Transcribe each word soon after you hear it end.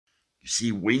You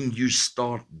see, when you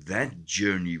start that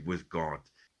journey with God,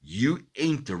 you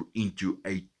enter into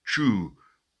a true,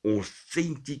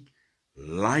 authentic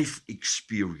life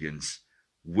experience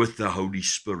with the Holy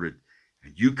Spirit.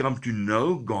 And you come to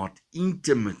know God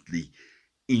intimately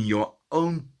in your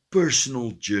own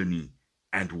personal journey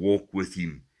and walk with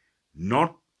Him,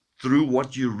 not through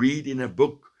what you read in a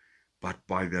book, but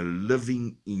by the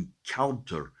living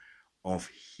encounter of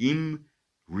Him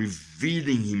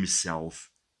revealing Himself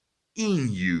in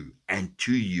you and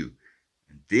to you.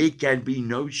 And there can be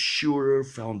no surer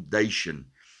foundation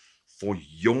for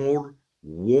your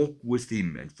walk with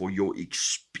Him and for your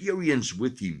experience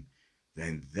with Him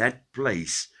than that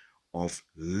place of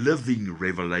living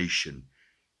revelation,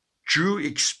 true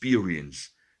experience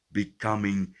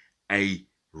becoming a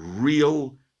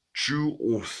real, true,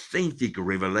 authentic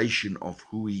revelation of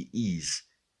who He is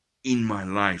in my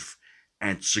life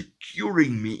and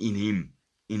securing me in Him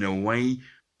in a way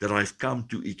that I've come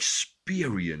to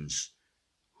experience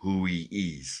who He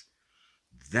is.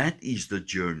 That is the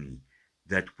journey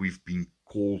that we've been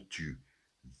called to.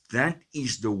 That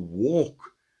is the walk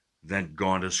that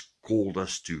God has called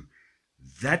us to.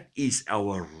 That is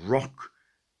our rock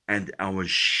and our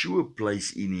sure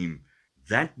place in Him.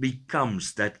 That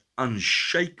becomes that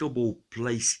unshakable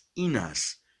place in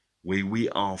us where we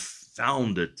are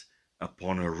founded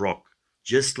upon a rock.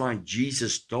 Just like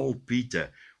Jesus told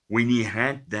Peter when he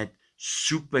had that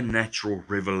supernatural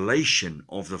revelation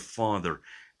of the Father,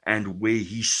 and where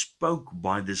he spoke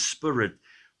by the Spirit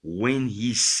when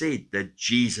he said that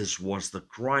Jesus was the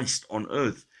Christ on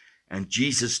earth. And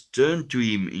Jesus turned to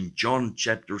him in John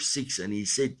chapter 6 and he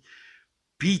said,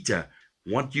 Peter,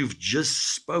 what you've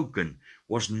just spoken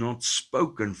was not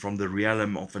spoken from the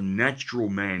realm of a natural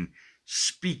man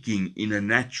speaking in a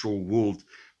natural world,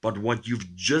 but what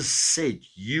you've just said,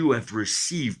 you have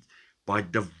received by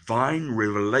divine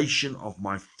revelation of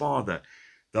my Father.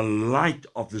 The light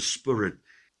of the Spirit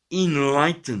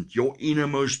enlightened your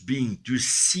innermost being to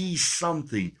see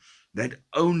something that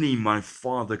only my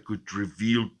Father could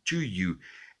reveal to you.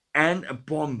 And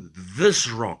upon this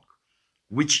rock,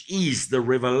 which is the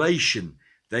revelation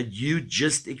that you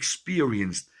just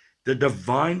experienced, the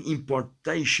divine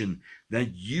impartation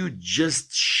that you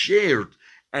just shared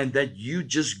and that you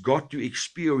just got to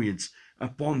experience.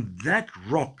 Upon that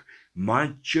rock,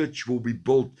 my church will be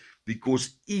built,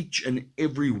 because each and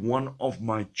every one of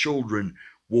my children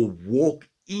will walk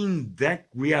in that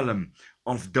realm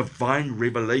of divine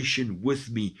revelation with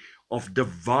me, of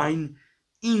divine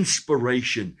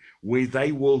inspiration, where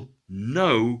they will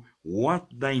know what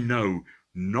they know,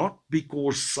 not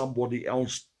because somebody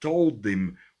else told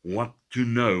them what to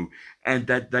know, and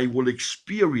that they will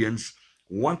experience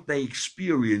what they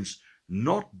experience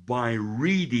not by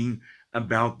reading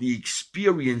about the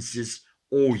experiences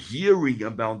or hearing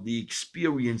about the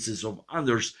experiences of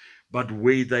others, but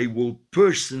where they will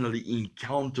personally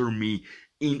encounter me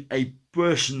in a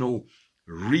personal,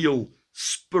 real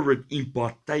spirit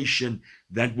impartation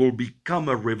that will become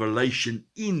a revelation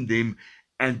in them,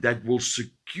 and that will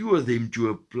secure them to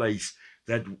a place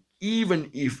that even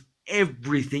if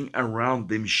everything around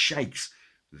them shakes,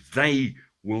 they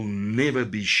will never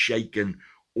be shaken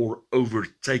or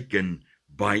overtaken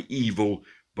by evil,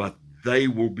 but they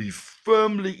will be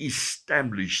firmly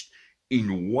established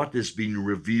in what has been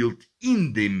revealed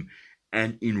in them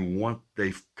and in what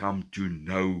they've come to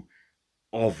know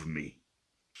of me.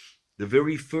 The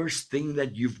very first thing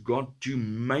that you've got to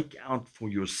make out for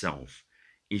yourself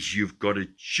is you've got to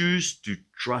choose to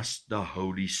trust the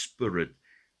Holy Spirit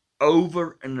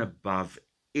over and above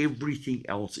everything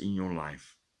else in your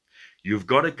life. You've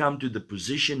got to come to the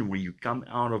position where you come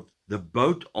out of the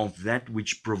boat of that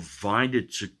which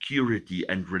provided security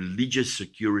and religious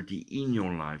security in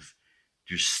your life,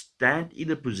 to stand in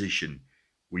a position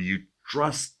where you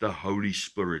trust the Holy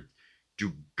Spirit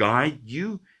to guide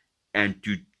you and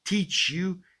to teach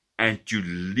you and to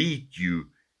lead you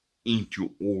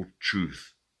into all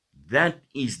truth. That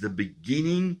is the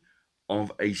beginning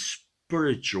of a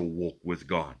spiritual walk with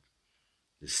God.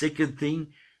 The second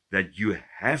thing that you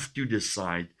have to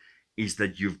decide is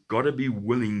that you've got to be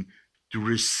willing to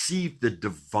receive the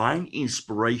divine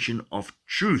inspiration of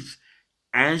truth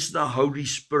as the Holy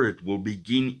Spirit will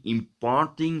begin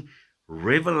imparting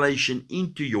revelation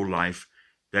into your life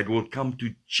that will come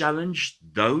to challenge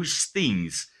those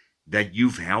things that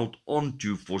you've held on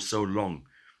to for so long,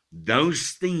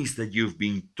 those things that you've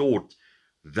been taught,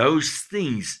 those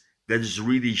things that has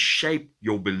really shaped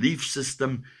your belief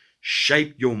system,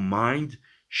 shaped your mind,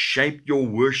 shaped your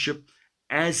worship.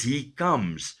 As He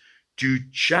comes to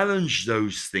challenge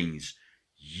those things,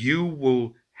 you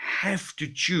will have to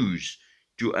choose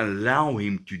to allow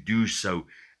him to do so.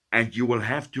 And you will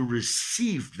have to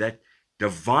receive that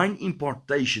divine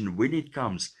impartation when it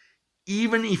comes,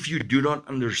 even if you do not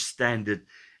understand it,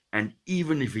 and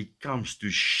even if it comes to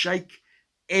shake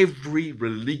every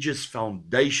religious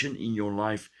foundation in your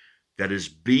life that has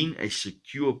been a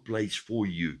secure place for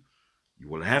you. You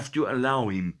will have to allow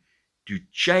him to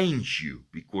change you,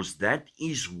 because that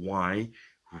is why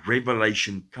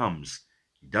revelation comes.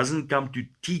 It doesn't come to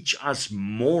teach us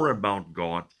more about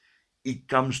God. It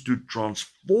comes to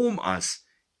transform us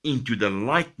into the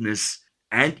likeness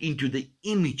and into the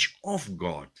image of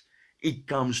God. It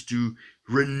comes to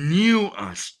renew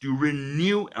us, to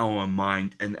renew our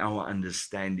mind and our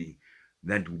understanding,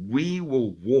 that we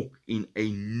will walk in a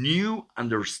new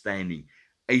understanding,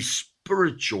 a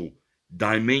spiritual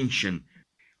dimension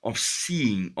of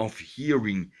seeing, of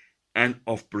hearing, and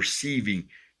of perceiving,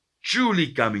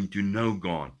 truly coming to know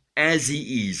God as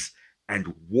He is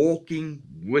and walking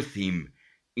with Him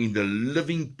in the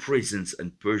living presence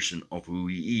and person of who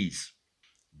He is.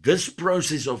 This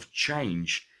process of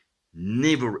change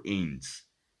never ends.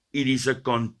 It is a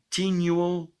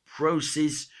continual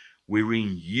process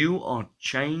wherein you are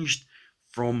changed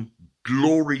from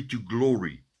glory to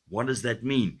glory. What does that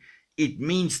mean? It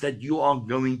means that you are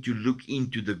going to look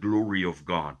into the glory of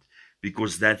God,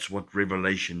 because that's what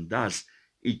revelation does.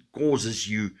 It causes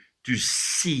you to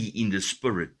see in the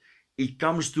Spirit. It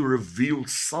comes to reveal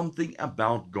something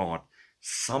about God,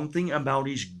 something about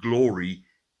His glory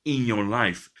in your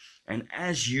life. And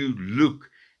as you look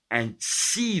and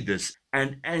see this,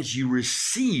 and as you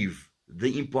receive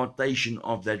the impartation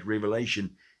of that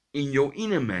revelation in your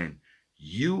inner man,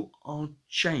 you are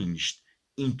changed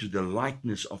into the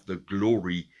likeness of the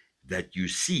glory that you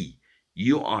see.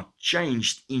 You are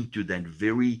changed into that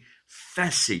very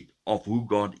facet of who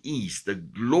God is. The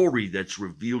glory that's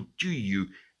revealed to you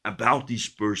about this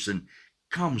person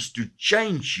comes to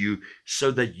change you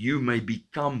so that you may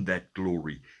become that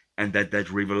glory, and that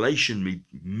revelation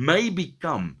may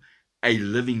become a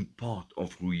living part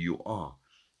of who you are.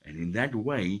 And in that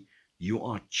way, you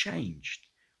are changed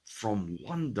from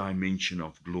one dimension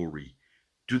of glory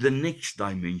to the next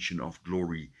dimension of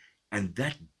glory, and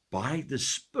that by the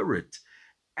Spirit,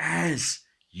 as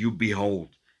you behold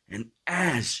and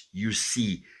as you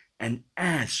see, and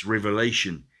as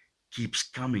revelation keeps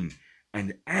coming,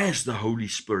 and as the Holy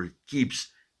Spirit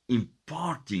keeps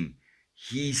imparting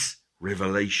His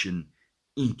revelation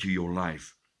into your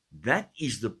life. That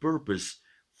is the purpose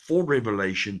for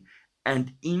revelation.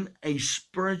 And in a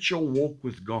spiritual walk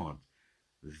with God,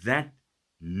 that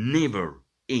never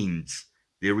ends.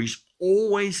 There is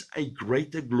always a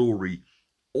greater glory,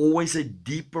 always a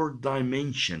deeper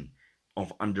dimension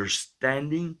of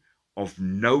understanding, of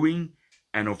knowing,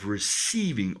 and of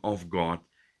receiving of God,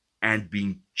 and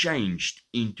being changed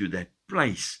into that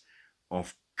place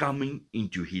of coming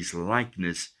into His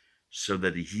likeness, so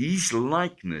that His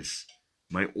likeness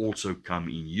may also come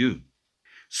in you,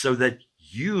 so that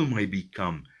you may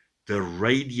become the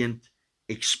radiant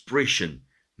expression,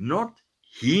 not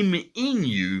Him in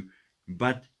you,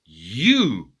 but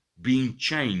you being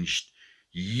changed,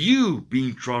 you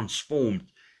being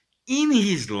transformed in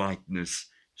His likeness,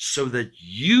 so that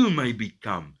you may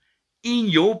become, in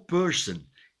your person,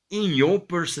 in your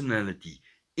personality,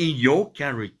 in your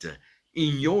character,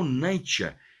 in your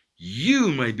nature,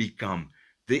 you may become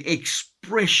the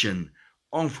expression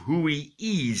of who He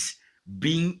is,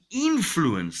 being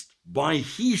influenced by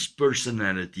His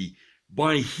personality,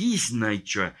 by His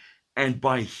nature, and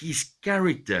by His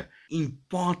character,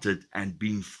 imparted and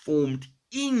being formed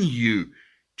in you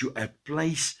to a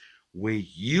place where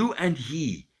you and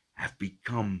He have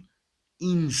become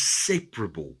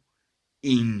inseparable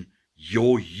in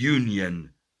your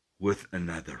union with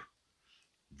another.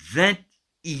 That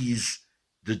is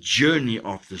the journey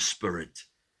of the Spirit,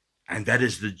 and that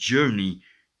is the journey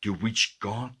to which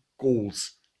God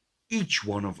calls each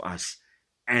one of us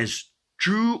as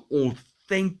true,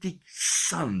 authentic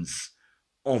sons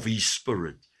of His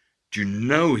Spirit, to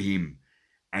know Him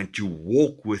and to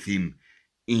walk with Him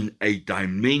in a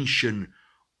dimension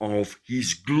of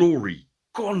His glory,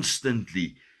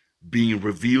 constantly being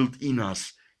revealed in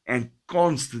us and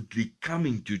constantly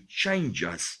coming to change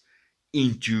us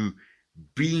into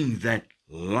being that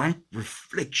light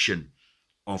reflection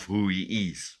of who He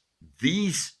is.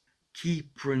 These key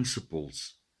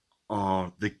principles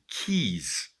are the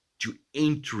keys to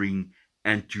entering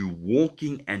and to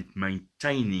walking and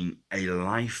maintaining a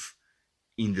life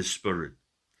in the Spirit.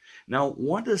 Now,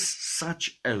 what does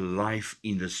such a life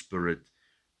in the Spirit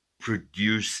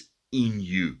produce in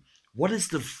you? What is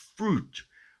the fruit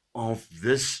of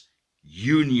this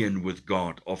union with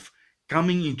God, of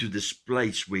coming into this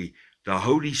place where the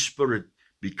Holy Spirit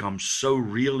becomes so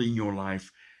real in your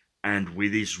life, and where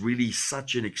there's really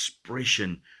such an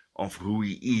expression of who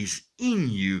He is in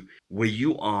you, where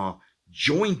you are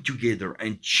joined together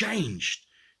and changed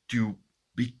to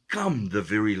become the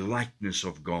very likeness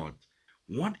of God.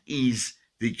 What is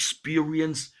the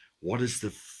experience? What is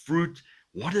the fruit?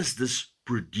 What does this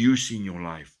produce in your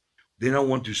life? Then I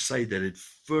want to say that it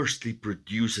firstly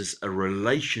produces a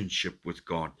relationship with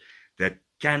God that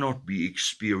cannot be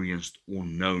experienced or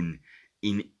known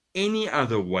in any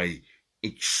other way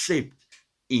except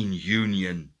in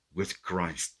union with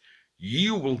Christ.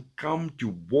 You will come to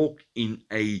walk in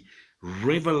a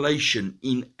revelation,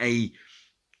 in a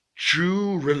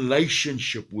true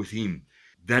relationship with Him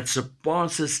that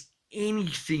surpasses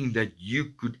anything that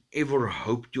you could ever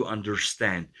hope to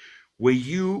understand, where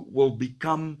you will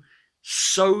become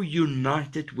so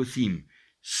united with Him,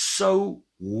 so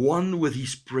one with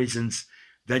His presence,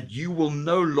 that you will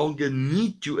no longer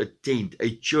need to attend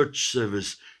a church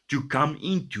service to come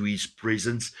into His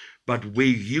presence, but where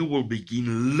you will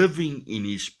begin living in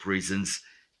His presence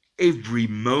every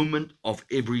moment of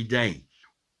every day.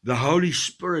 The Holy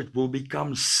Spirit will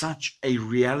become such a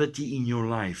reality in your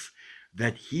life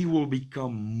that He will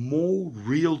become more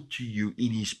real to you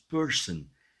in His person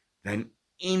than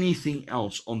anything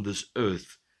else on this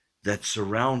earth that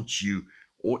surrounds you,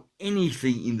 or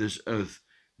anything in this earth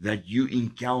that you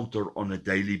encounter on a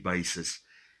daily basis.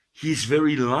 His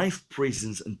very life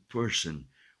presence and person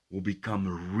will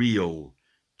become real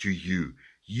to you.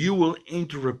 You will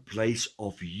enter a place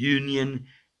of union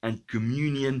and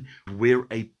communion where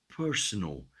a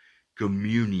personal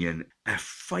communion, a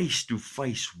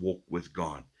face-to-face walk with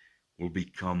God will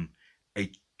become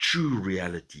a true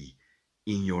reality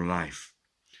in your life.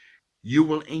 You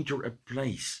will enter a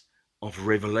place of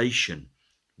revelation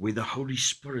where the Holy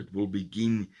Spirit will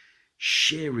begin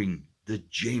sharing the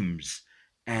gems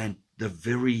and the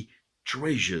very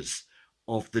treasures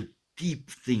of the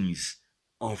deep things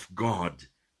of God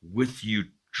with you,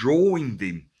 drawing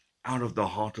them out of the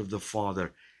heart of the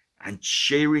Father and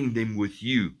sharing them with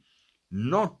you,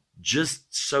 not just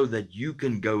so that you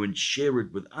can go and share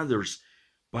it with others,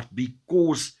 but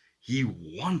because He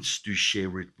wants to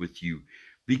share it with you,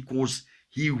 because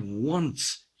He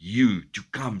wants you to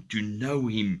come to know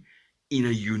Him in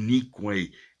a unique way,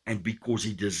 and because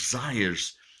He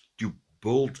desires to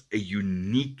build a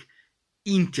unique,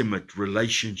 intimate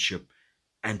relationship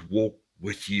and walk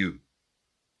with you.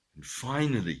 And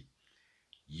finally,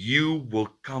 you will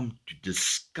come to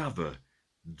discover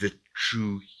the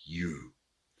true you.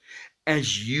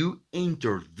 As you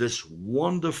enter this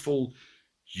wonderful,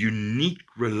 unique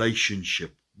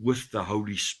relationship with the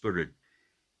Holy Spirit,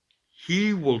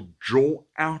 He will draw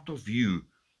out of you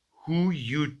who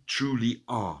you truly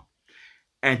are,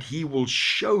 and He will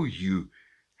show you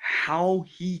how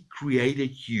He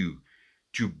created you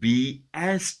to be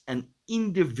as an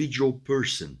individual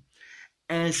person,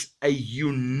 as a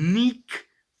unique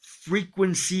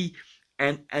frequency,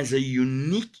 and as a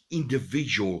unique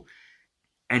individual,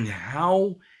 and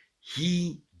how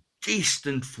He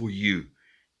destined for you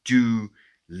to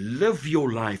live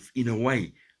your life in a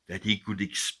way that He could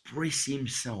express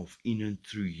Himself in and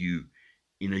through you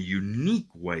in a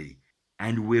unique way,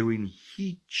 and wherein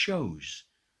He chose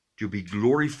to be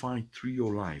glorified through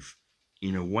your life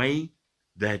in a way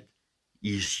that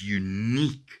is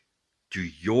unique to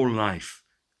your life,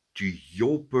 to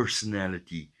your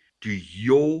personality, to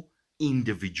your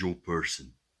individual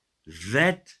person.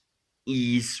 That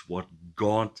is what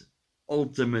God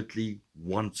ultimately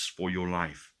wants for your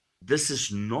life. This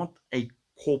is not a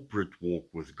corporate walk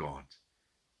with God.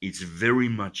 It's very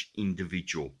much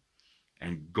individual.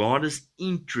 And God is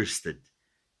interested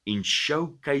in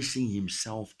showcasing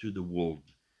Himself to the world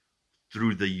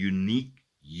through the unique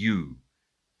you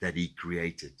that He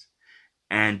created.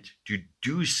 And to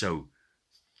do so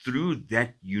through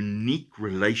that unique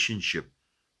relationship,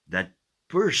 that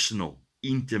personal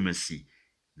intimacy,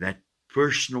 that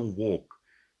personal walk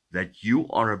that you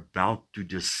are about to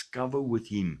discover with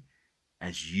Him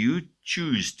as you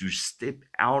choose to step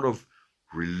out of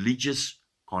religious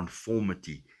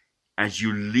conformity, as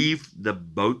you leave the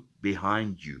boat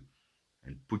behind you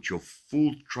and put your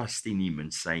full trust in Him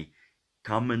and say,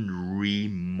 come and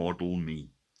remodel me.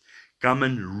 Come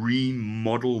and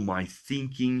remodel my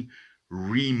thinking,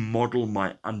 remodel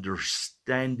my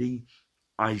understanding.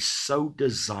 I so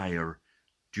desire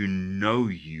to know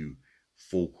you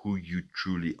for who you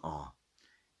truly are.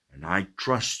 And I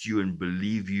trust you and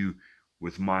believe you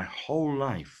with my whole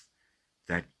life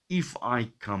that if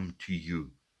I come to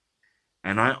you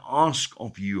and I ask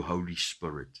of you, Holy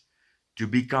Spirit, to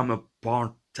become a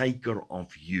part partaker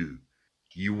of you.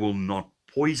 You will not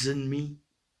poison me,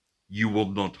 you will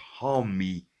not harm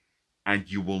me, and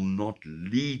you will not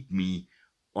lead me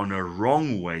on a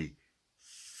wrong way,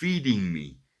 feeding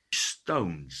me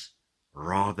stones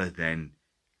rather than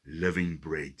living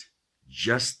bread.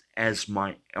 Just as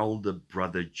my elder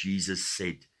brother Jesus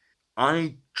said,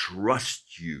 I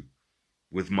trust you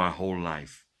with my whole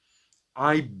life.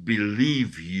 I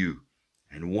believe you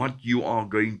and what you are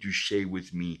going to share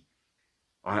with me.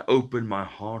 I open my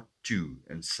heart to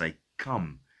and say,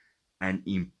 come and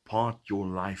impart your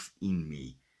life in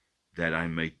me, that I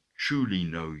may truly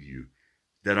know you,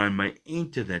 that I may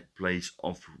enter that place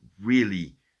of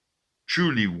really,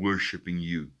 truly worshiping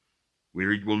you,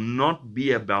 where it will not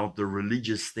be about the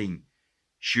religious thing.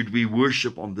 Should we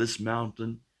worship on this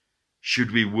mountain?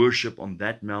 Should we worship on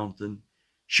that mountain?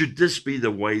 Should this be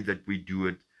the way that we do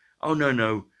it? Oh, no,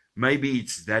 no, maybe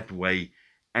it's that way.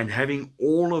 And having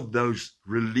all of those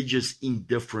religious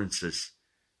indifferences,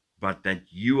 but that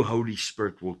you, Holy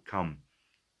Spirit, will come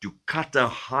to cut a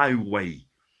highway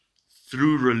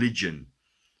through religion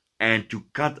and to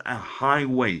cut a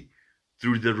highway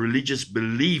through the religious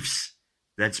beliefs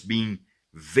that's being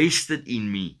vested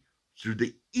in me through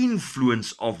the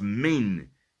influence of men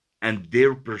and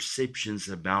their perceptions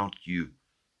about you,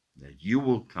 that you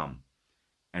will come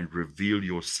and reveal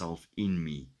yourself in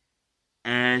me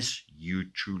as you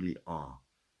truly are.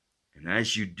 And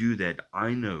as you do that,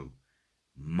 I know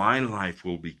my life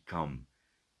will become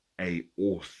a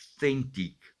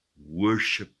authentic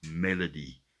worship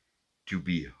melody to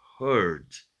be heard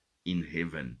in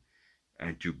heaven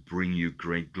and to bring you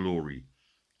great glory.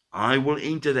 I will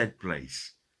enter that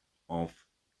place of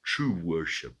true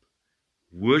worship.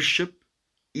 Worship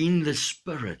in the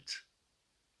Spirit,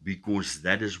 because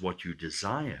that is what you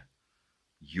desire.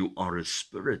 You are a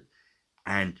spirit,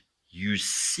 and you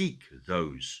seek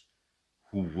those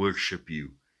who worship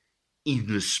you in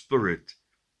the Spirit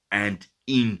and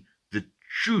in the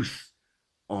truth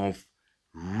of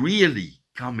really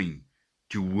coming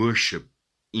to worship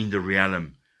in the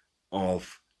realm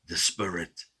of the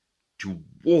Spirit, to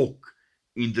walk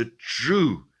in the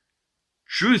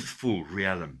truthful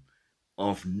realm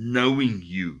of knowing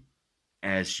you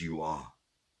as you are.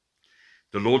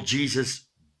 The Lord Jesus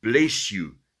bless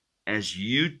you as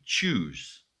you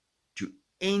choose to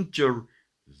enter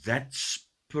that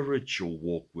spiritual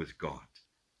walk with God.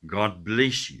 God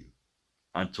bless you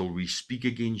until we speak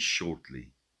again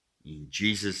shortly. In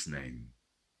Jesus' name,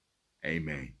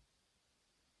 amen.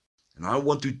 And I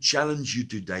want to challenge you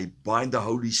today by the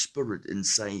Holy Spirit and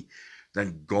say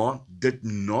that God did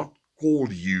not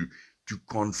call you to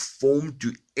conform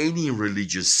to any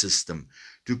religious system,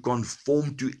 to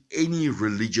conform to any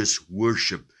religious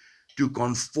worship, to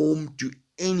conform to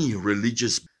any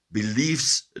religious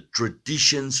beliefs,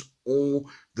 traditions, or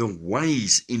the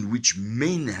ways in which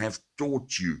men have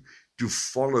taught you to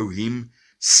follow Him,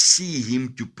 see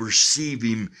Him, to perceive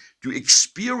Him, to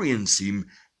experience Him,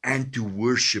 and to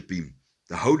worship Him.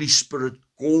 The Holy Spirit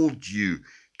called you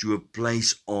to a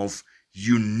place of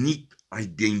unique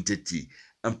identity,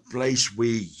 a place where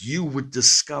you would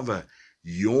discover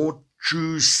your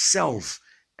true self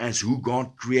as who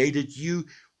God created you,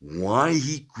 why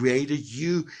He created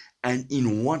you, and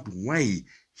in what way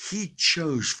He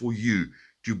chose for you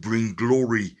to bring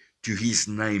glory to His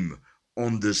name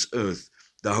on this earth.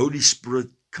 The Holy Spirit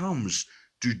comes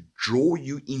to draw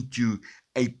you into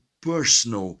a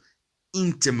personal,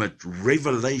 intimate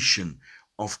revelation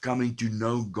of coming to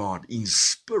know God in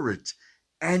spirit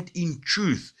and in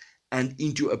truth, and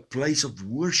into a place of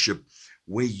worship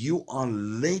where you are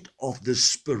led of the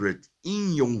Spirit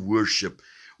in your worship,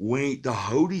 where the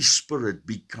Holy Spirit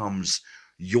becomes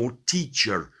your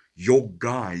teacher, your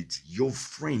guide, your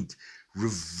friend,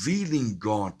 revealing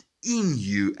God in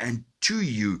you and to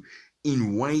you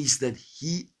in ways that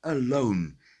He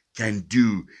alone can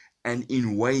do, and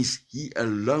in ways He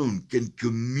alone can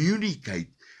communicate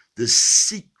the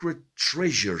secret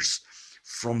treasures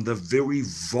from the very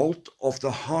vault of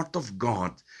the heart of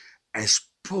God as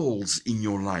pearls in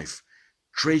your life.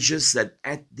 Treasures that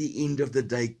at the end of the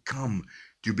day come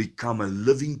to become a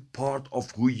living part of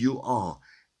who you are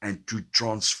and to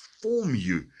transform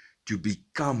you to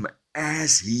become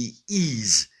as He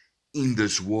is in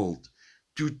this world,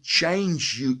 to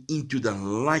change you into the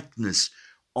likeness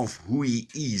of who He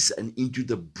is and into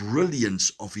the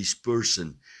brilliance of His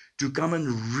person, to come and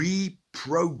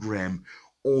reprogram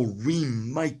or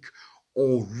remake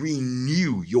or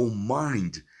renew your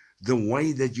mind, the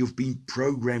way that you've been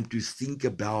programmed to think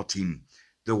about Him,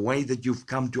 the way that you've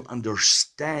come to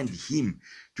understand Him,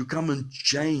 to come and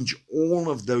change all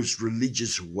of those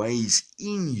religious ways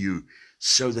in you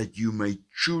so that you may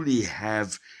truly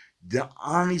have the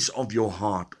eyes of your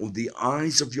heart or the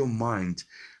eyes of your mind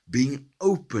being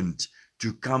opened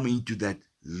to come into that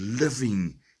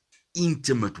living,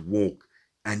 intimate walk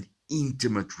and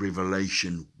intimate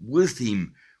revelation with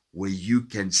Him, where you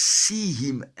can see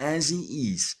Him as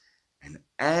He is. And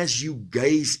as you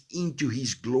gaze into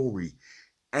His glory,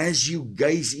 as you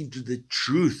gaze into the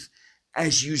truth,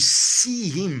 as you see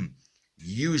Him,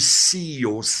 you see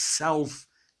yourself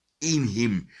in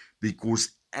Him,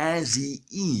 because as He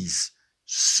is,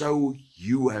 so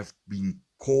you have been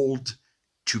called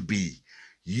to be.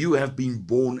 You have been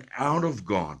born out of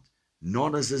God,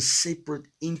 not as a separate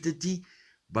entity,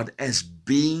 but as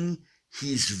being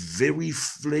His very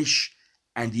flesh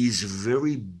and His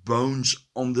very bones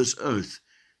on this earth.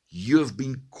 You have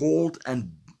been called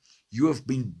and you have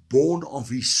been born of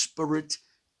His Spirit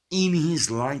in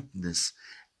His likeness.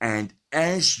 And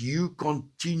as you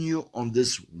continue on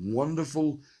this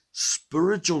wonderful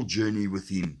spiritual journey with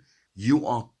Him, you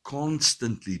are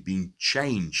constantly being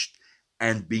changed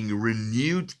and being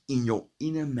renewed in your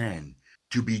inner man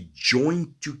to be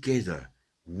joined together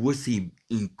with Him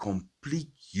in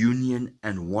complete union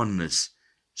and oneness,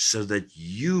 so that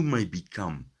you may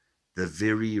become the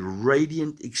very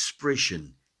radiant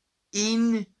expression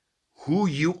in who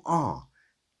you are,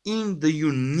 in the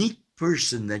unique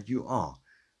person that you are,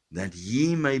 that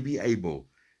He may be able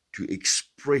to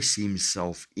express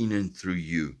Himself in and through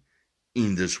you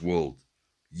in this world.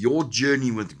 Your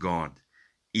journey with God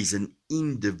is an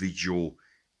individual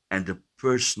and a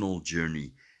personal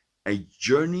journey, a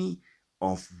journey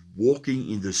of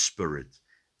walking in the Spirit,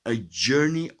 a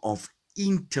journey of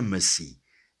intimacy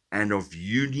and of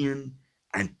union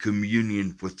and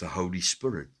communion with the Holy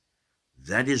Spirit.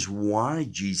 That is why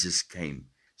Jesus came,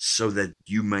 so that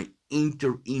you may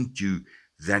enter into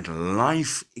that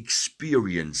life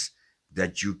experience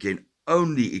that you can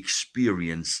only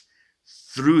experience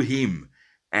through Him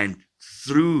and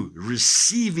through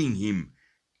receiving Him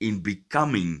in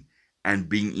becoming and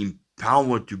being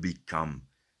empowered to become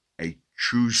a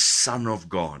true Son of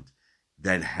God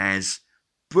that has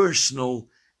personal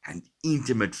and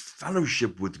intimate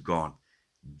fellowship with God,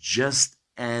 just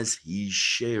as He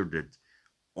shared it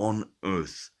on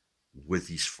earth with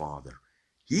His Father.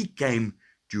 He came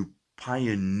to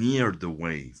pioneer the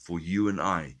way for you and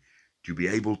I to be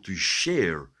able to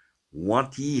share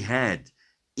what He had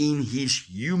in His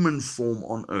human form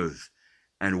on earth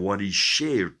and what He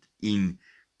shared in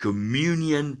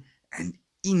communion and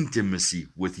intimacy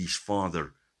with His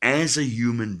Father as a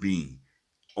human being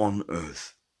on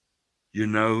earth. You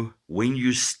know, when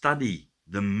you study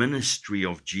the ministry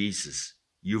of Jesus,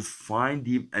 you find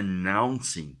Him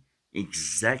announcing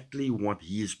exactly what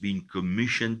He has been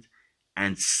commissioned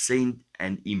and sent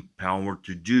and empowered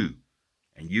to do.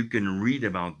 And you can read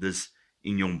about this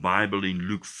in your Bible in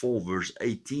Luke 4, verse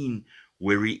 18,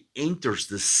 where He enters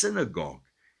the synagogue.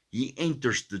 He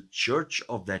enters the church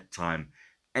of that time,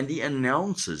 and He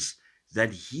announces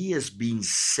that He has been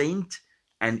sent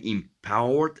and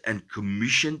empowered and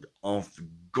commissioned of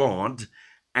God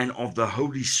and of the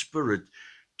Holy Spirit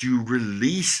to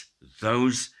release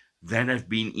those that have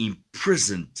been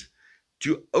imprisoned,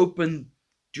 to open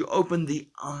the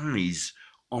eyes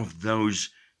of those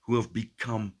who have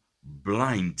become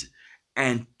blind,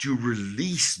 and to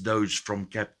release those from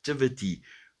captivity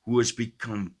who has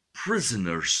become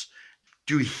prisoners,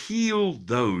 to heal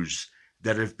those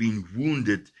that have been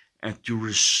wounded, and to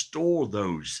restore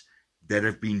those that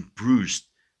have been bruised,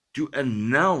 to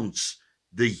announce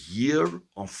the year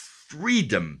of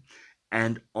freedom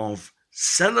and of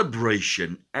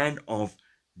celebration and of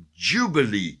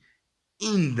jubilee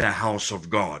in the house of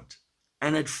God.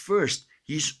 And at first,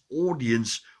 His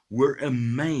audience were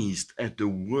amazed at the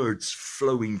words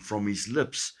flowing from His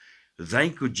lips. They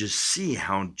could just see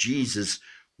how Jesus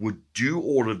would do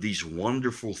all of these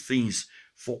wonderful things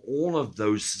for all of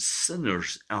those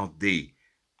sinners out there,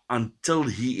 until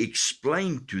He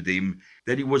explained to them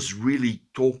that He was really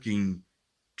talking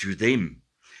to them,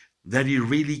 that He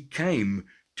really came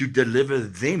to deliver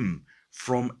them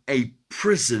from a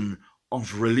prison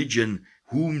of religion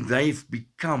whom they've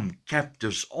become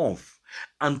captives of,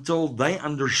 until they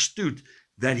understood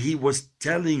that He was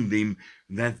telling them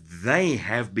that they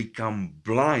have become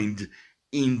blind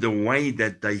in the way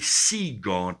that they see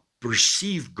God,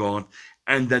 perceive God,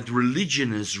 and that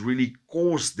religion has really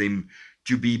caused them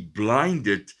to be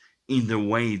blinded in the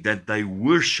way that they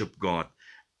worship God,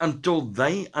 until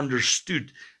they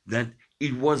understood that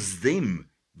it was them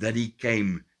that He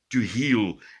came to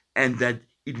heal, and that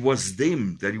it was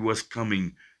them that He was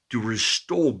coming to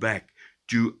restore back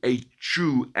to a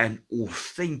true and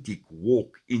authentic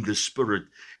walk in the Spirit,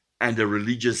 and a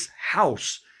religious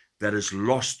house that has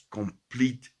lost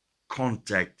complete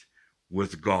contact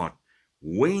with God.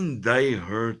 When they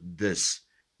heard this,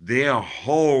 their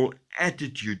whole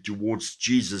attitude towards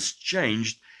Jesus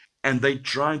changed, and they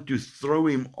tried to throw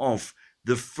him off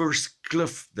the first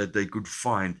cliff that they could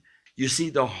find. You see,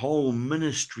 the whole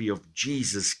ministry of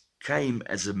Jesus came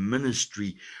as a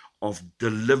ministry of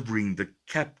delivering the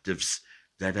captives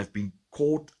that have been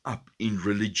caught up in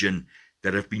religion,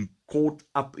 that have been caught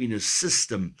up in a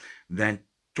system that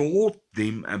taught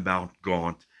them about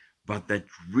God, but that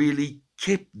really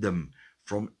kept them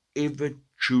from ever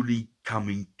truly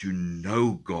coming to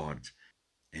know God.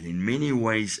 And in many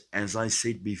ways, as I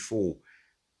said before,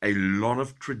 a lot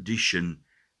of tradition,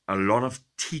 a lot of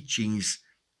teachings,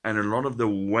 and a lot of the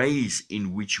ways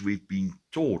in which we've been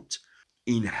taught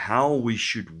in how we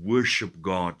should worship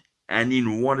God and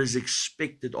in what is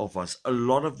expected of us, a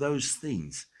lot of those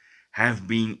things have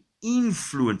been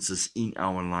influences in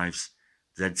our lives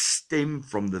that stem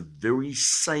from the very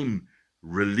same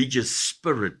religious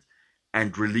spirit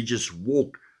and religious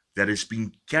walk that has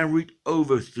been carried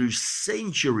over through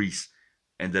centuries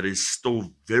and that is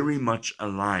still very much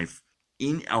alive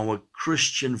in our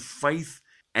Christian faith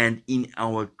and in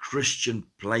our Christian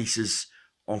places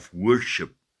of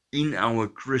worship, in our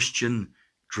Christian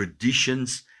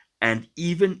traditions, and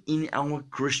even in our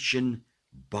Christian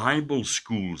Bible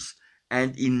schools,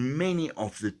 and in many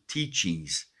of the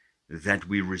teachings that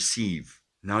we receive.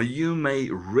 Now, you may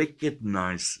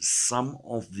recognize some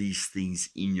of these things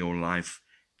in your life.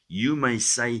 You may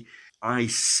say, I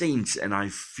sense and I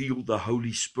feel the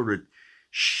Holy Spirit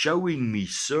showing me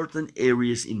certain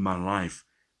areas in my life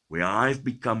where I've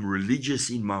become religious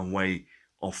in my way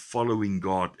of following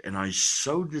God, and I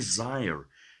so desire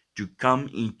to come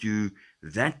into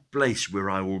that place where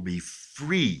I will be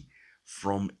free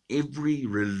from every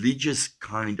religious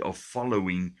kind of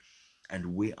following,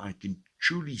 and where I can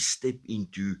truly step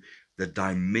into the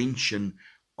dimension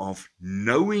of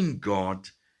knowing God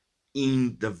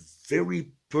in the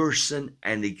very person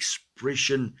and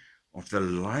expression of the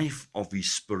life of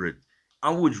His Spirit. I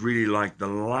would really like the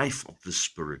life of the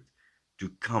Spirit to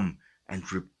come and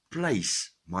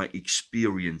replace my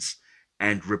experience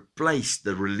and replace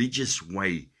the religious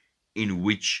way in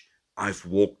which I've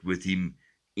walked with Him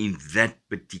in that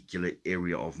particular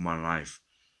area of my life.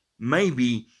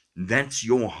 Maybe that's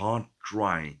your heart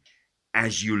cry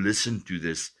as you listen to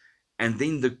this. And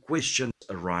then the question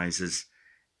arises,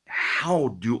 how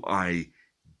do I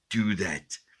do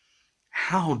that?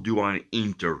 How do I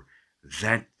enter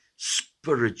that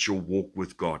spiritual walk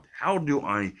with God? How do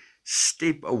I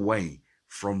step away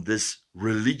from this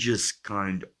religious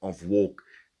kind of walk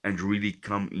and really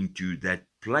come into that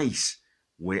place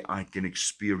where I can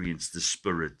experience the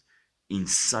Spirit in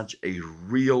such a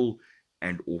real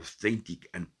and authentic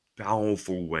and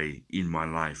powerful way in my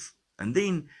life? And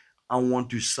then I want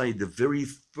to say the very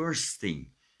first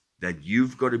thing that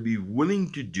you've got to be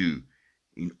willing to do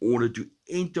in order to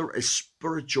enter a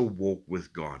spiritual walk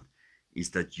with God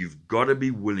is that you've got to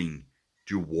be willing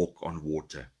to walk on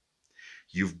water.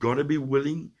 You've got to be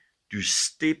willing to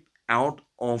step out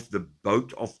of the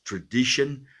boat of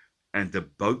tradition and the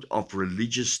boat of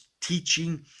religious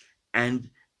teaching and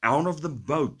out of the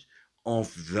boat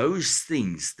of those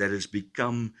things that has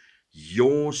become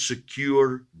your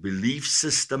secure belief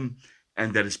system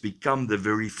and that has become the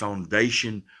very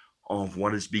foundation of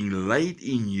what is being laid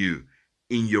in you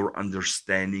in your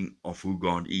understanding of who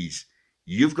God is.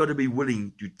 You've got to be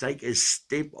willing to take a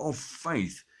step of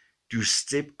faith, to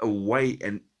step away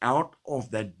and out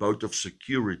of that boat of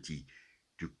security,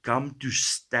 to come to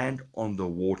stand on the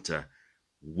water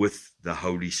with the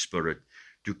Holy Spirit,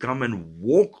 to come and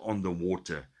walk on the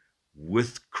water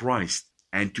with Christ,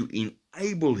 and to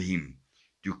enable Him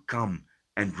to come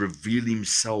and reveal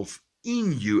Himself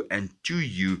in you and to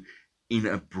you in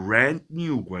a brand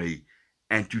new way,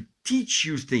 and to teach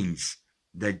you things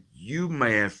that you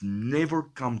may have never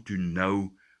come to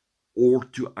know or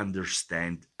to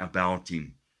understand about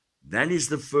Him. That is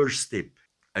the first step.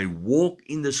 A walk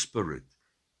in the Spirit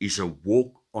is a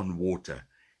walk on water.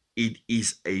 It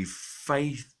is a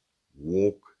faith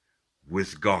walk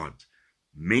with God.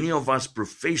 Many of us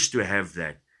profess to have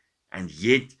that, and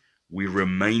yet we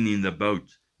remain in the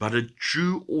boat. But a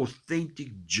true,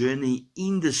 authentic journey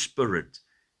in the Spirit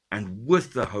and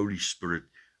with the Holy Spirit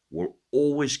will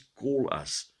always call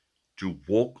us to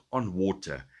walk on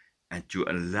water and to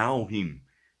allow Him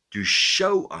to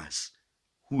show us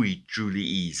who He truly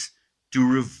is, to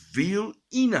reveal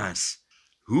in us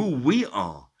who we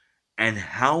are and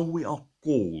how we are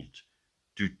called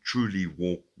to truly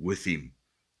walk with Him.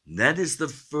 That is the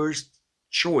first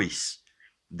choice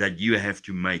that you have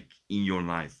to make in your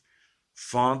life.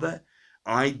 Father,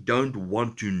 I don't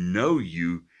want to know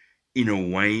you in a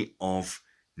way of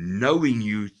knowing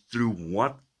you through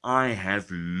what I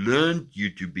have learned you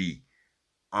to be.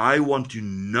 I want to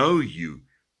know you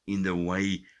in the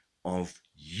way of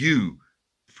you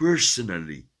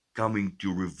personally coming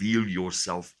to reveal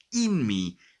yourself in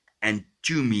me and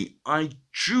to me. I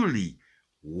truly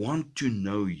want to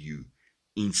know you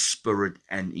in spirit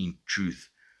and in truth.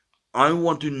 I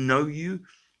want to know you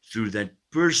through that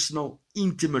personal,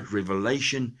 intimate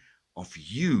revelation of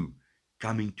you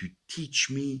coming to teach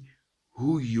me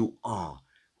who you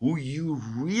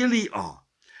really are.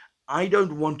 I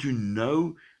don't want to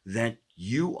know that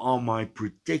you are my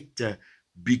protector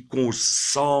because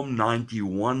Psalm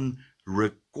 91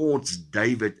 records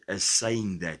David as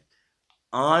saying that.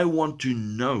 I want to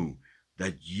know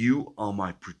that you are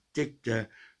my protector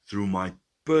through my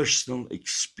personal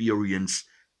experience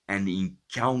and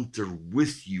encounter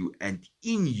with you and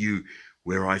in you,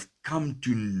 where I've come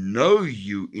to know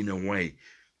you in a way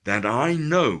that I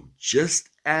know, just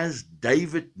as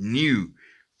David knew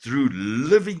through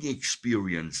living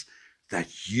experience,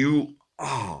 that you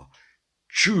are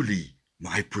truly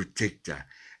my protector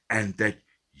and that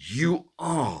you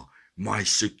are my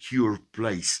secure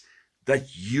place,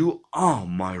 that you are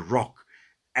my rock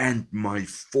and my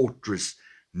fortress,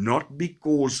 not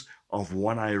because of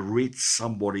what I read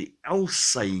somebody else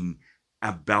saying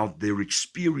about their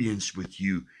experience with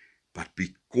you, but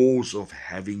because of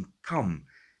having come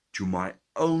to my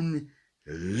own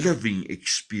living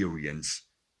experience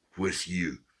with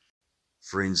you.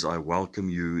 Friends, I welcome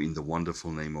you in the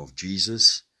wonderful name of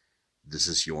Jesus. This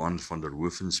is Johan van der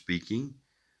Hoeven speaking,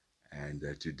 and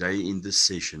today in this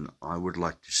session I would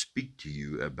like to speak to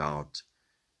you about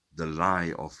the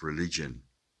lie of religion.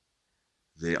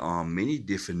 There are many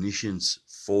definitions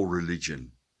for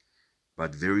religion,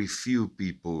 but very few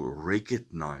people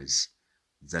recognize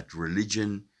that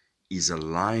religion is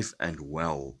alive and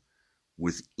well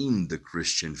within the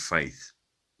Christian faith.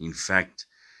 In fact,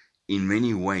 in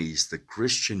many ways, the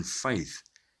Christian faith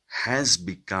has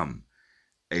become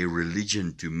a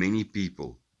religion to many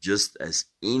people, just as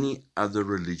any other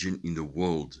religion in the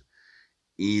world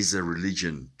is a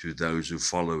religion to those who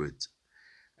follow it.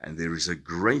 And there is a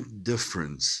great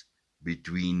difference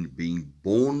between being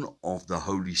born of the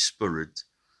Holy Spirit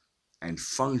and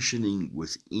functioning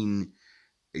within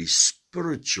a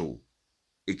spiritual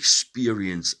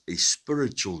experience, a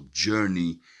spiritual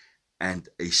journey, and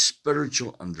a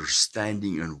spiritual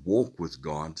understanding and walk with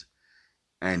God,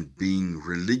 and being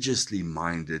religiously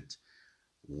minded,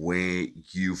 where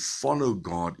you follow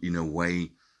God in a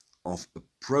way of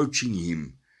approaching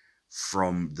Him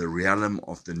from the realm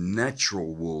of the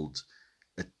natural world,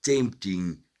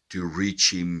 attempting to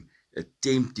reach Him,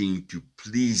 attempting to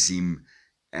please Him,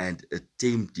 and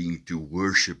attempting to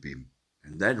worship Him.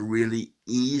 And that really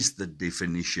is the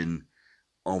definition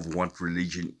of what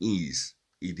religion is.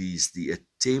 It is the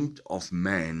attempt of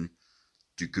man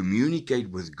to communicate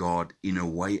with God in a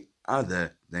way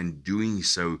other than doing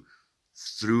so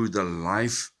through the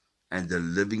life and the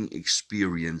living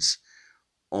experience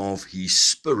of His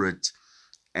Spirit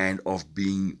and of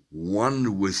being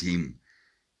one with Him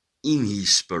in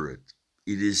His Spirit.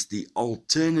 It is the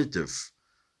alternative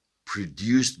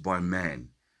produced by man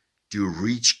to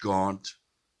reach God,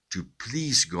 to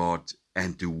please God,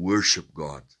 and to worship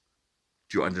God.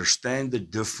 To understand the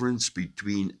difference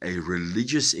between a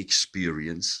religious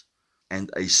experience and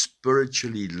a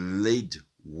spiritually led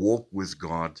walk with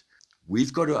God,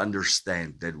 we've got to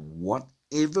understand that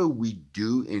whatever we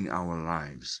do in our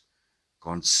lives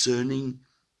concerning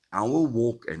our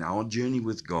walk and our journey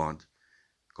with God,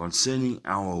 concerning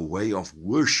our way of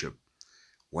worship,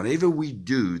 whatever we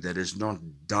do that is not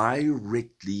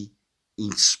directly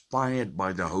inspired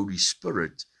by the Holy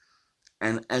Spirit,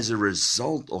 and as a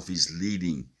result of His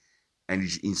leading and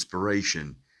His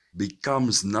inspiration,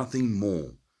 becomes nothing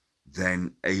more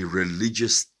than a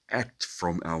religious act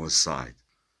from our side.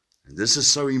 And this is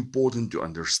so important to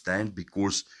understand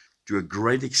because to a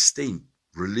great extent,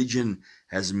 religion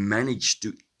has managed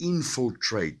to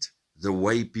infiltrate the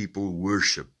way people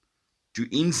worship, to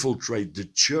infiltrate the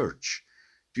church,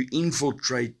 to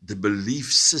infiltrate the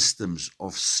belief systems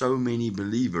of so many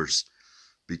believers,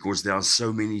 because there are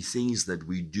so many things that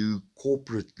we do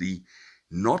corporately,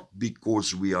 not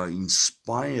because we are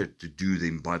inspired to do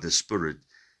them by the Spirit,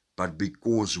 but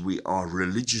because we are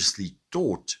religiously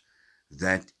taught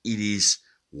that it is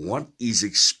what is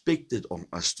expected of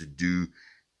us to do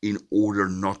in order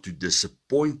not to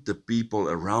disappoint the people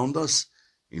around us,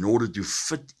 in order to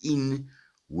fit in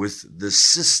with the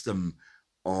system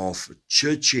of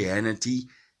churchianity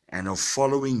and of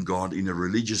following God in a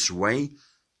religious way.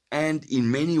 And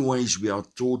in many ways, we are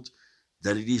taught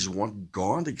that it is what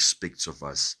God expects of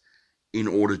us in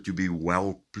order to be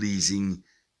well pleasing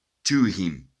to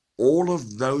Him. All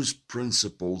of those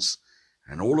principles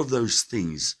and all of those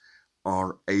things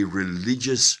are a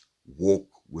religious walk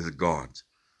with God.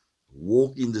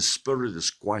 Walk in the Spirit is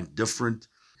quite different.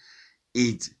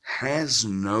 It has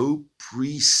no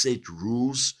preset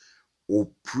rules or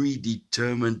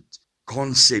predetermined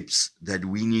concepts that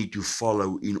we need to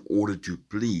follow in order to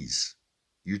please.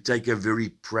 You take a very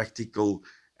practical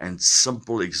and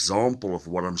simple example of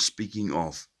what I'm speaking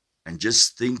of, and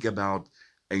just think about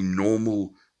a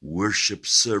normal worship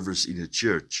service in a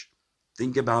church.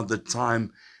 Think about the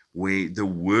time where the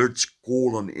words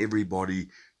call on everybody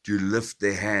to lift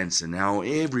their hands, and how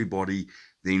everybody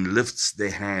then lifts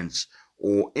their hands,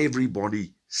 or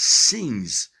everybody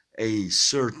sings a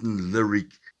certain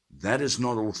lyric. That is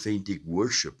not authentic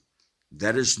worship.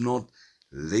 That is not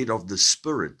led of the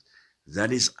Spirit.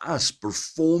 That is us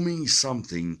performing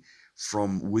something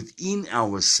from within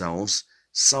ourselves,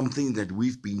 something that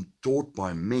we've been taught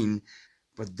by men,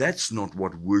 but that's not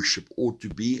what worship ought to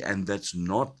be, and that's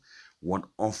not what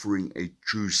offering a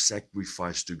true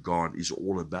sacrifice to God is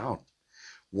all about.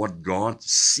 What God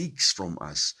seeks from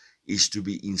us is to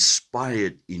be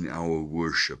inspired in our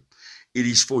worship. It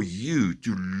is for you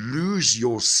to lose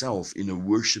yourself in a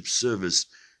worship service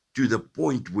to the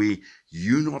point where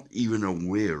you're not even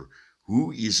aware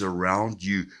who is around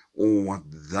you or what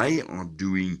they are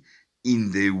doing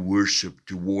in their worship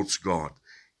towards God.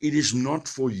 It is not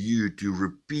for you to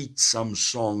repeat some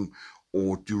song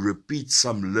or to repeat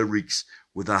some lyrics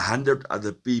with 100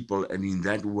 other people, and in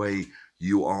that way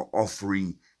you are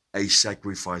offering a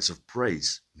sacrifice of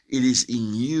praise. It is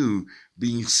in you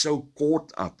being so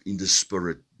caught up in the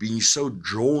Spirit, being so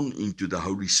drawn into the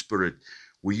Holy Spirit,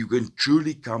 where you can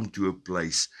truly come to a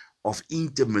place of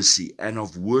intimacy and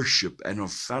of worship and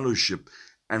of fellowship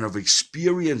and of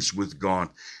experience with God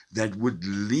that would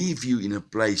leave you in a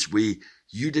place where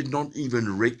you did not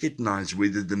even recognize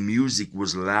whether the music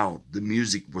was loud, the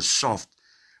music was soft,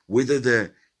 whether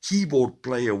the keyboard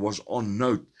player was on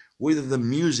note, whether the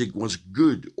music was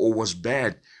good or was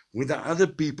bad, whether other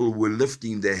people were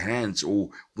lifting their hands or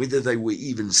whether they were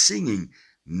even singing.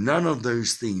 None of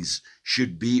those things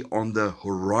should be on the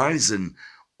horizon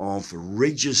of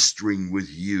registering with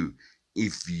you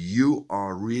if you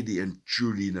are really and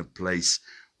truly in a place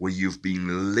where you've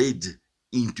been led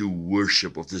into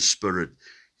worship of the Spirit.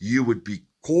 You would be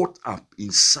caught up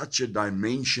in such a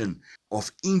dimension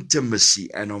of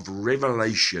intimacy and of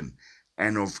revelation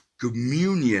and of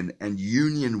communion and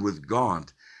union with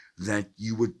God that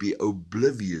you would be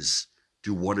oblivious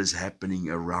to what is happening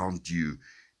around you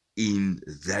in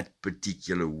that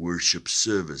particular worship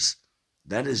service.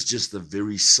 That is just a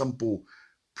very simple,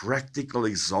 practical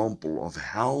example of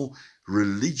how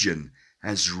religion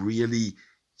has really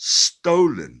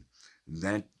stolen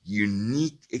that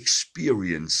unique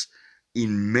experience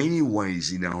in many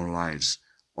ways in our lives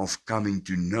of coming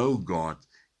to know God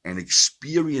and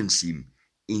experience Him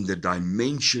in the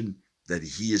dimension that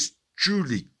He has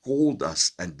truly called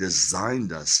us and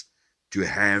designed us to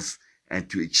have and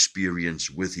to experience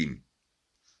with Him.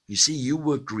 You see, you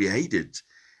were created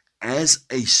as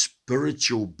a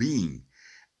spiritual being,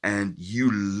 and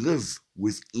you live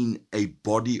within a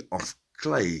body of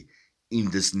clay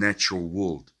in this natural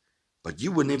world. But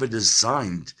you were never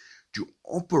designed to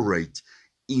operate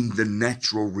in the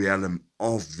natural realm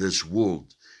of this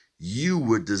world. You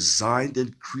were designed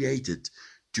and created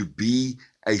to be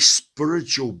a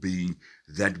spiritual being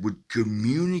that would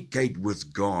communicate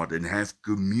with God and have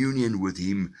communion with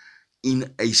Him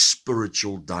in a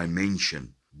spiritual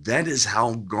dimension. That is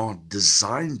how God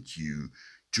designed you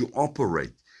to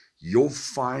operate. Your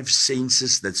five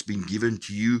senses that's been given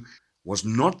to you was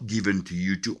not given to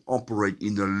you to operate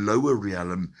in the lower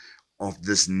realm of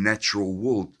this natural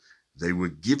world. They were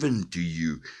given to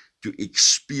you to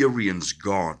experience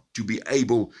God, to be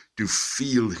able to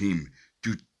feel Him,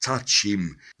 to touch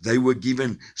Him. They were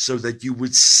given so that you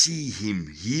would see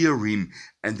Him, hear Him,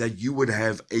 and that you would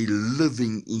have a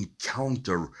living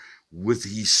encounter with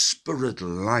His spirit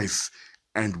life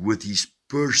and with His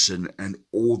person and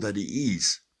all that He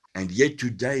is. And yet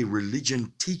today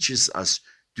religion teaches us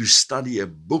to study a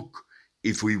book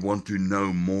if we want to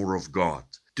know more of God,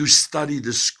 to study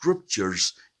the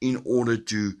scriptures in order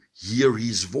to hear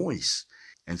His voice.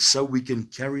 And so we can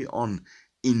carry on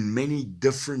in many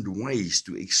different ways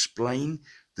to explain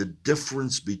the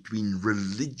difference between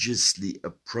religiously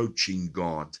approaching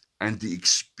God and the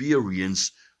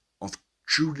experience of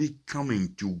truly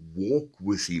coming to walk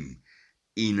with Him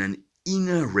in an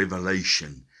inner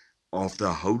revelation of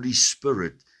the Holy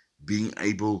Spirit being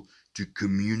able to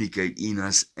communicate in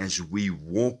us as we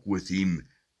walk with Him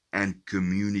and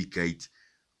communicate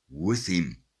with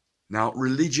Him. Now,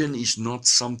 religion is not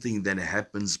something that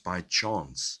happens by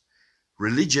chance.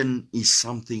 Religion is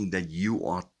something that you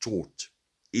are taught.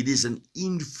 It is an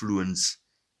influence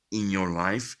in your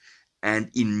life, and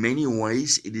in many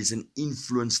ways, it is an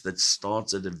influence that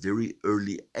starts at a very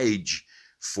early age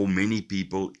for many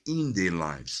people in their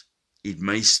lives. It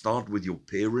may start with your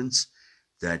parents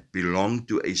that belong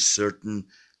to a certain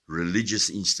religious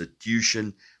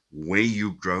institution where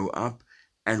you grow up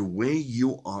and where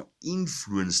you are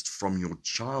influenced from your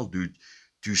childhood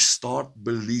to start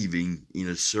believing in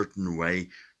a certain way,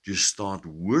 to start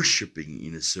worshiping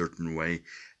in a certain way.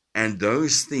 And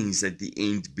those things at the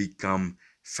end become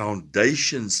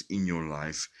foundations in your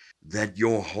life that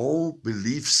your whole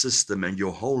belief system and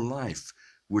your whole life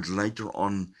would later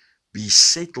on be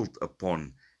settled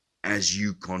upon as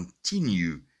you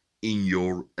continue in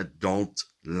your adult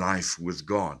life with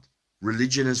God.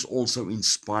 Religion is also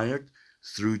inspired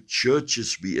through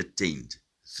churches we attend,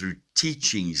 through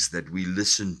teachings that we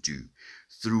listen to,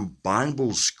 through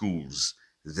Bible schools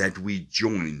that we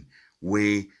join,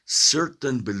 where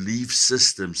certain belief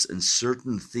systems and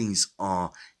certain things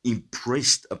are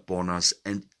impressed upon us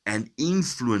and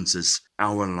influences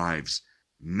our lives,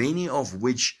 many of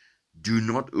which do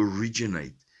not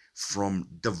originate from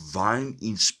divine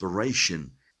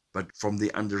inspiration, but from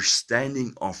the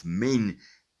understanding of men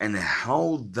and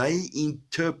how they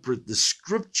interpret the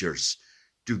scriptures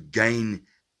to gain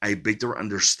a better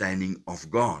understanding of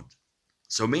God.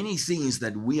 So many things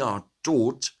that we are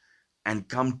taught and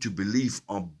come to believe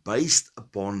are based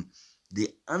upon the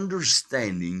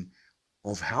understanding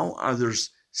of how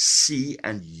others see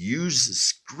and use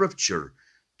scripture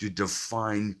to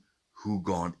define who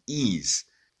God is.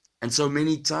 And so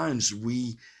many times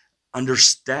we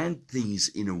understand things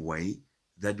in a way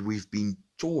that we've been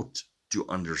taught to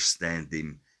understand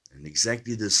them. And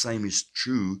exactly the same is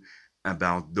true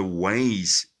about the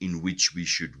ways in which we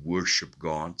should worship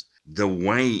God, the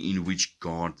way in which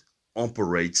God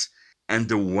operates, and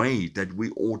the way that we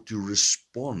ought to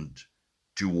respond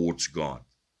towards God.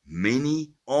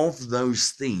 Many of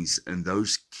those things and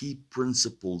those key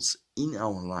principles in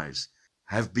our lives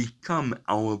have become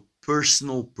our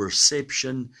personal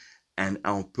perception and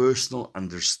our personal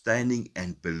understanding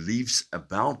and beliefs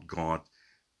about God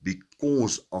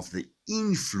because of the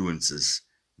influences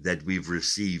that we've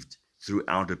received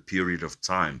throughout a period of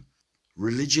time.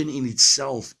 Religion in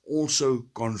itself also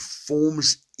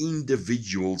conforms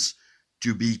individuals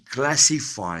to be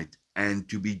classified and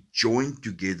to be joined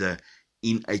together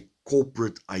in a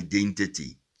corporate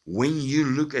identity. When you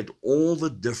look at all the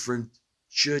different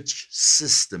church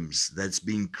systems that's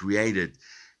been created,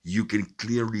 you can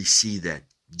clearly see that.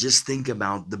 Just think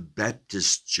about the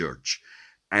Baptist church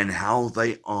and how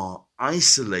they are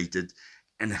isolated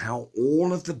and how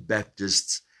all of the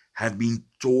Baptists have been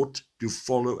taught to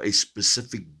follow a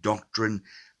specific doctrine,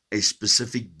 a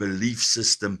specific belief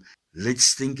system.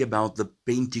 Let's think about the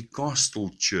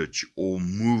Pentecostal church or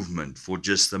movement for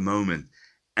just a moment,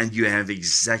 and you have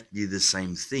exactly the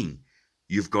same thing.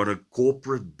 You've got a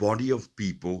corporate body of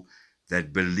people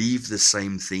that believe the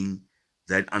same thing,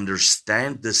 that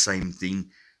understand the same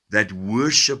thing, that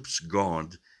worships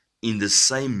God in the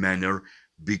same manner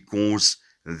because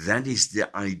that is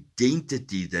the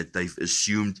identity that they've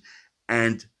assumed,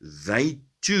 and they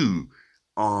too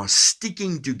are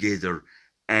sticking together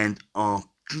and are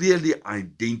clearly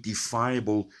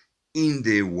identifiable in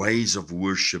their ways of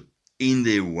worship, in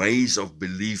their ways of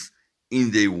belief,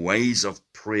 in their ways of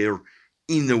prayer,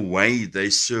 in the way their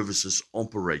services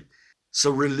operate.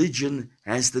 So religion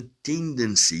has the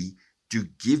tendency to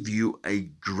give you a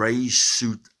gray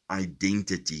suit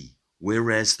identity,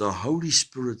 whereas the Holy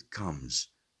Spirit comes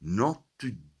not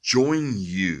to join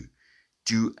you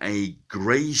to a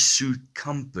gray suit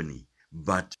company,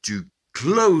 but to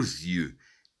clothe you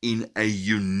in a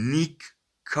unique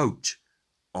coat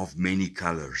of many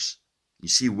colors. You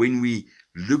see, when we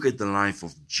look at the life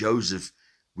of Joseph,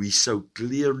 we so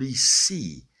clearly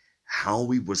see how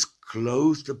he was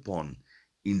clothed upon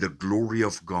in the glory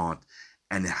of God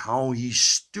and how he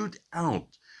stood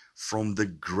out from the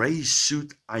gray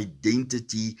suit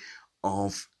identity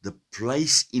of the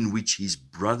place in which his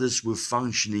brothers were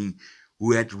functioning,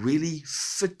 who had really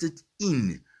fitted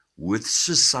in with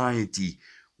society,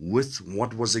 with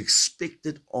what was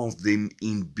expected of them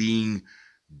in being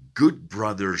good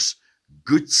brothers,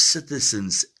 good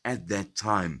citizens at that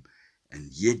time. And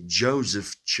yet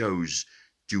Joseph chose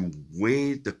to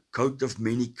wear the coat of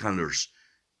many colors,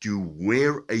 to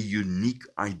wear a unique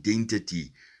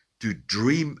identity, to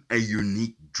dream a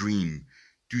unique dream,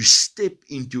 to step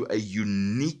into a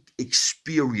unique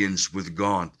experience with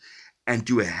God, and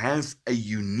to have a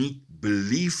unique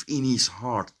belief in his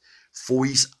heart for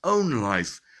his own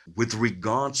life with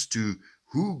regards to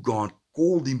who God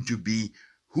called him to be,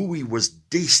 who he was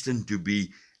destined to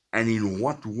be, and in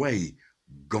what way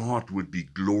God would be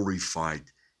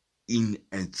glorified in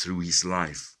and through his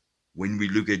life. When we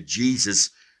look at Jesus,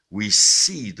 we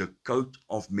see the coat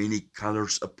of many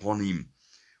colors upon him.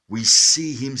 We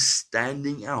see him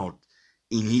standing out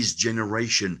in his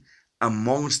generation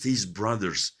amongst his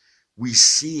brothers. We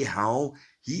see how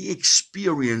he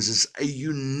experiences a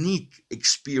unique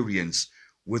experience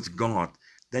with God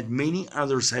that many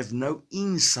others have no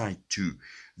insight to.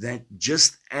 That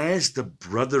just as the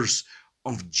brothers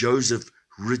of Joseph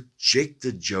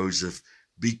rejected Joseph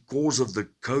because of the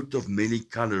coat of many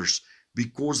colors,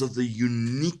 because of the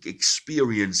unique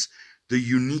experience, the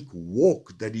unique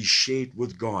walk that he shared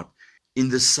with God. In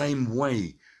the same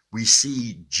way, we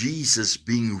see Jesus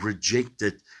being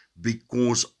rejected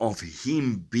because of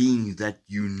him being that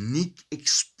unique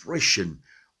expression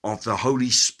of the Holy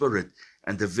Spirit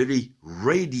and the very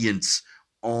radiance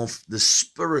of the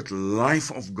Spirit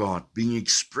life of God being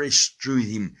expressed through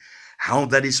him, how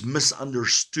that is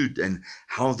misunderstood, and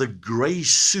how the gray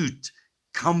suit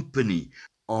company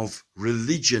of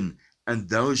religion and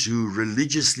those who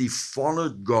religiously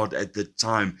followed God at the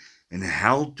time and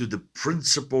held to the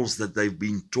principles that they've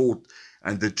been taught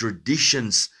and the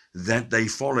traditions that they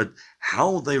followed,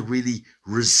 how they really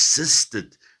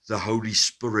resisted the Holy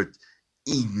Spirit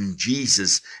in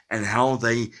Jesus, and how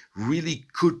they really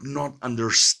could not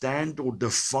understand or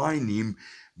define him,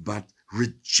 but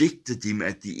rejected him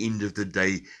at the end of the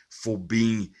day for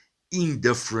being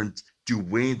indifferent to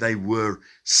where they were,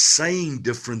 saying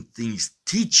different things,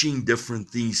 teaching different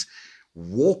things,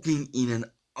 walking in an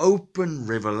open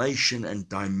revelation and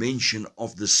dimension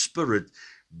of the Spirit,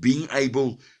 being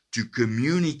able to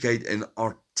communicate and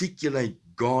articulate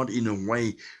God in a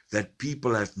way that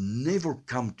people have never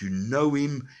come to know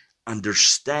him,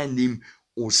 understand him,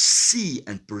 or see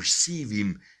and perceive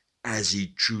him as he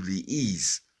truly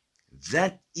is.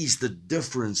 That is the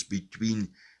difference between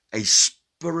a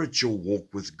spiritual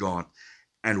walk with God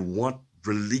and what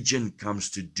religion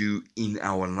comes to do in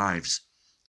our lives.